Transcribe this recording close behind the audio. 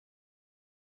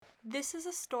This is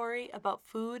a story about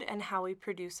food and how we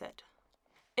produce it.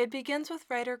 It begins with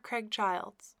writer Craig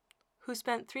Childs, who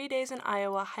spent 3 days in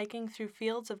Iowa hiking through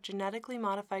fields of genetically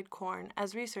modified corn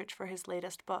as research for his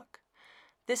latest book.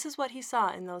 This is what he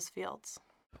saw in those fields.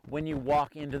 When you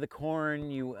walk into the corn,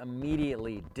 you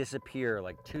immediately disappear.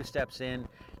 Like 2 steps in,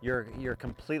 you're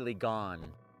completely gone.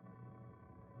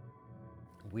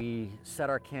 We set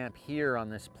our camp here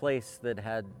on this place that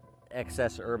had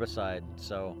excess herbicide,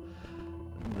 so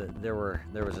there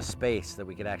was a space that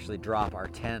we could actually drop our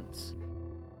tents.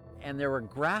 And there were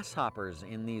grasshoppers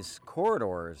in these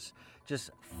corridors,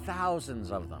 just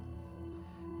thousands of them,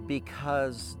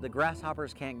 because the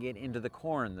grasshoppers can't get into the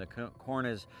corn. The corn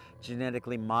is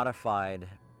genetically modified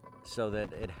so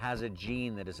that it has a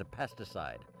gene that is a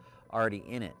pesticide already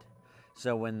in it.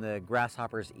 So when the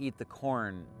grasshoppers eat the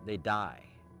corn, they die.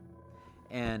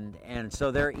 And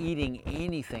so they're eating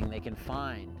anything they can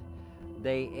find.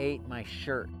 They ate my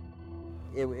shirt.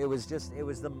 It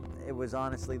was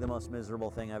honestly the most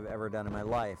miserable thing I've ever done in my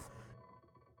life.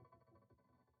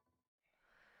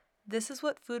 This is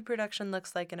what food production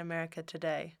looks like in America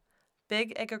today.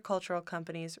 Big agricultural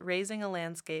companies raising a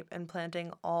landscape and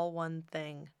planting all one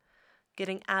thing,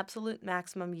 getting absolute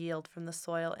maximum yield from the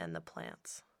soil and the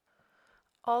plants.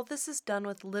 All this is done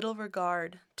with little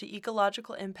regard to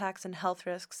ecological impacts and health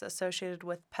risks associated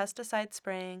with pesticide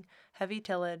spraying, heavy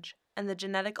tillage, and the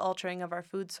genetic altering of our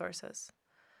food sources.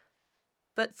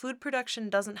 But food production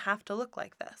doesn't have to look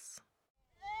like this.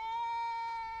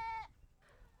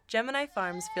 Gemini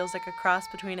Farms feels like a cross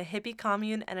between a hippie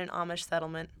commune and an Amish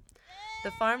settlement.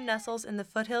 The farm nestles in the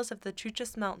foothills of the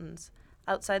Chuchas Mountains,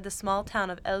 outside the small town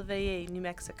of El Valle, New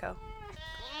Mexico.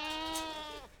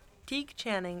 Teague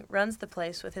Channing runs the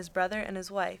place with his brother and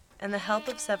his wife, and the help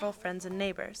of several friends and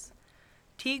neighbors.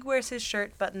 Teague wears his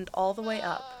shirt buttoned all the way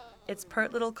up, its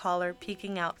pert little collar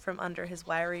peeking out from under his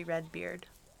wiry red beard.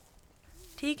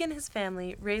 Teague and his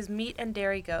family raise meat and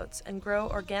dairy goats and grow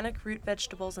organic root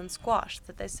vegetables and squash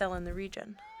that they sell in the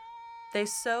region. They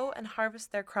sow and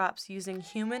harvest their crops using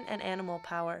human and animal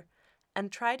power, and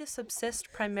try to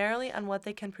subsist primarily on what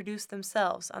they can produce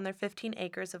themselves on their 15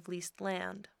 acres of leased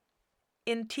land.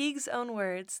 In Teague's own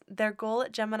words, their goal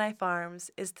at Gemini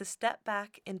Farms is to step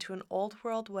back into an old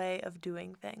world way of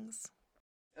doing things.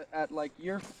 At like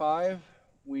year 5,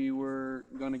 we were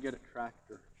going to get a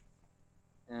tractor.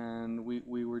 And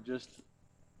we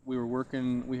were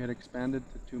working, we had expanded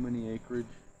to too many acreage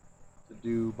to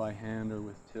do by hand or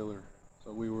with tiller.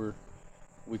 So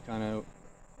we kind of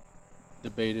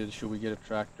debated, should we get a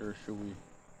tractor or should we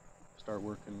start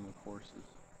working with horses?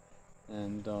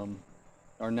 And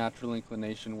our natural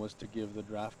inclination was to give the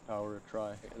draft power a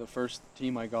try. The first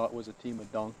team I got was a team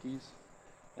of donkeys,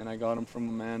 and I got them from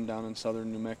a man down in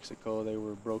southern New Mexico. They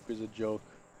were broke as a joke,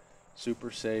 super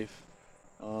safe.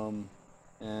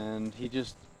 And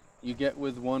you get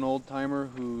with one old timer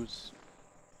who's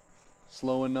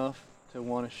slow enough to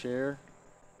want to share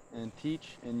and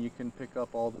teach, and you can pick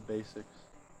up all the basics.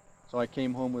 So I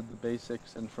came home with the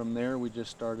basics, and from there we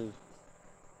just started,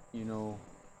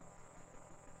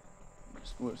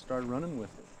 started running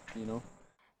with it,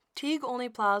 Teague only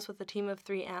plows with a team of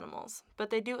 3 animals, but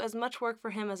they do as much work for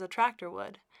him as a tractor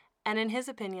would, and in his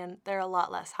opinion, they're a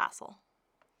lot less hassle.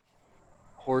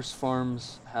 Horse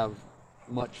farms have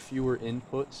much fewer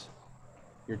inputs.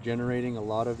 You're generating a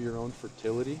lot of your own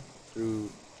fertility through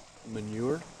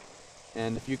manure,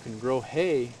 and if you can grow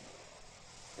hay,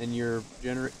 and you're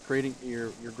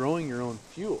growing your own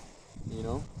fuel,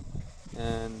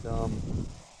 and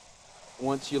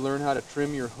once you learn how to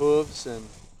trim your hooves and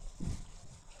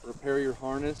repair your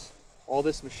harness, all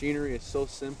this machinery is so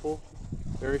simple,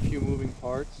 very few moving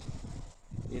parts,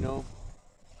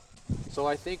 So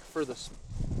I think for the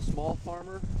small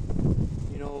farmer,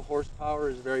 horsepower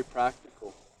is very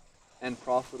practical and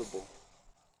profitable.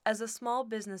 As a small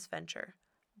business venture,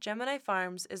 Gemini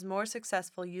Farms is more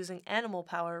successful using animal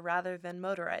power rather than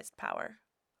motorized power.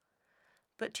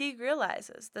 But Teague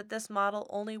realizes that this model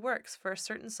only works for a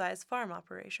certain size farm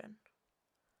operation.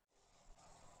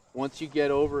 Once you get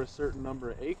over a certain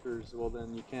number of acres, well,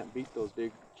 then you can't beat those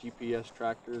big GPS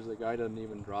tractors. The guy doesn't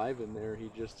even drive in there.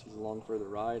 He's along for the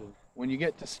ride. And when you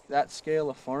get to that scale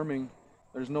of farming,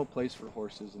 there's no place for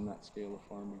horses in that scale of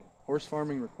farming. Horse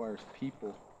farming requires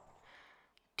people.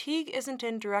 Teague isn't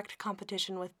in direct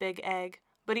competition with Big Ag,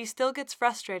 but he still gets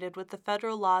frustrated with the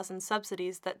federal laws and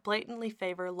subsidies that blatantly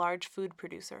favor large food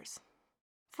producers.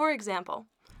 For example,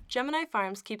 Gemini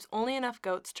Farms keeps only enough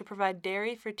goats to provide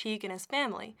dairy for Teague and his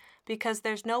family because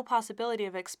there's no possibility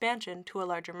of expansion to a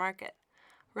larger market.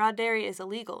 Raw dairy is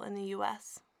illegal in the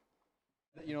U.S.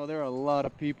 There are a lot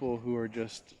of people who are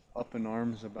just up in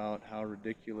arms about how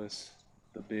ridiculous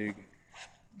the big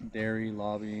dairy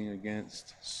lobbying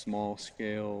against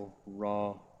small-scale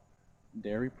raw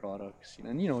dairy products.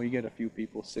 And you get a few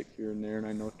people sick here and there, and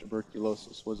I know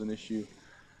tuberculosis was an issue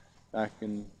back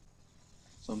in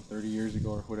some 30 years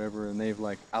ago or whatever, and they've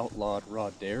like outlawed raw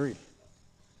dairy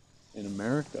in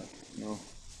America.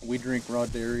 We drink raw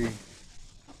dairy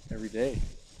every day,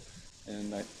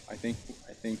 and I think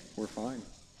we're fine.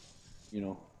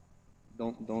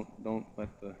 Don't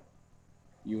let the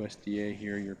USDA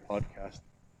hear your podcast.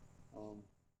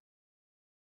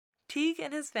 Teague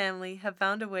and his family have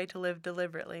found a way to live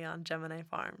deliberately on Gemini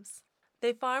Farms.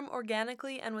 They farm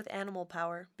organically and with animal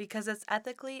power because it's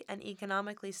ethically and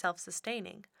economically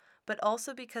self-sustaining, but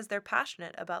also because they're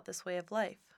passionate about this way of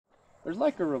life. There's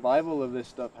like a revival of this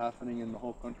stuff happening in the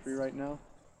whole country right now,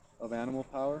 of animal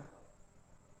power.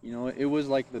 It was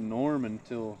like the norm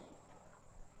until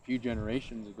a few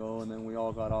generations ago, and then we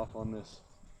all got off on this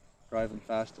driving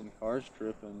fast in cars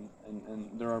trip, and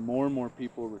there are more and more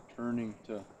people returning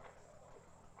to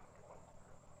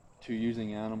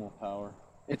using animal power.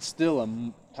 It's still a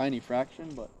tiny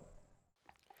fraction, but...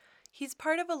 He's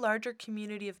part of a larger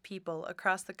community of people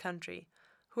across the country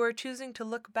who are choosing to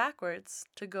look backwards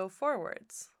to go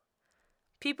forwards.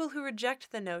 People who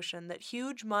reject the notion that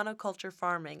huge monoculture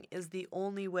farming is the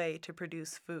only way to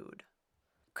produce food.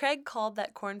 Craig called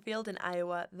that cornfield in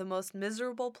Iowa the most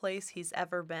miserable place he's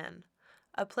ever been,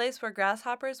 a place where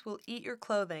grasshoppers will eat your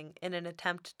clothing in an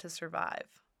attempt to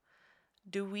survive.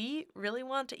 Do we really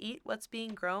want to eat what's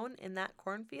being grown in that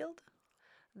cornfield?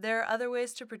 There are other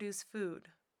ways to produce food,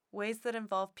 ways that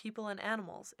involve people and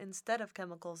animals instead of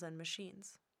chemicals and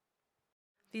machines.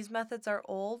 These methods are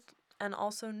old and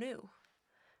also new,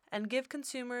 and give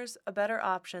consumers a better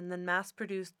option than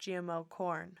mass-produced GMO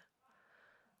corn.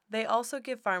 They also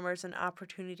give farmers an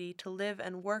opportunity to live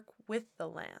and work with the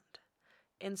land,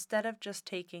 instead of just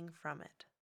taking from it.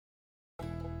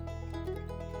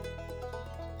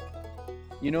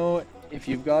 If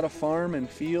you've got a farm and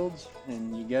fields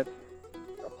and you get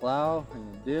a plow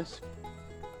and a disc,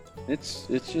 it's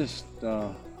just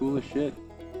cool as shit.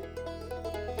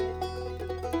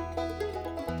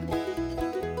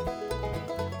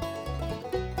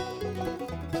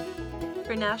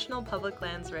 For National Public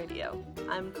Lands Radio,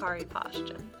 I'm Kari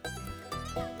Poshchin.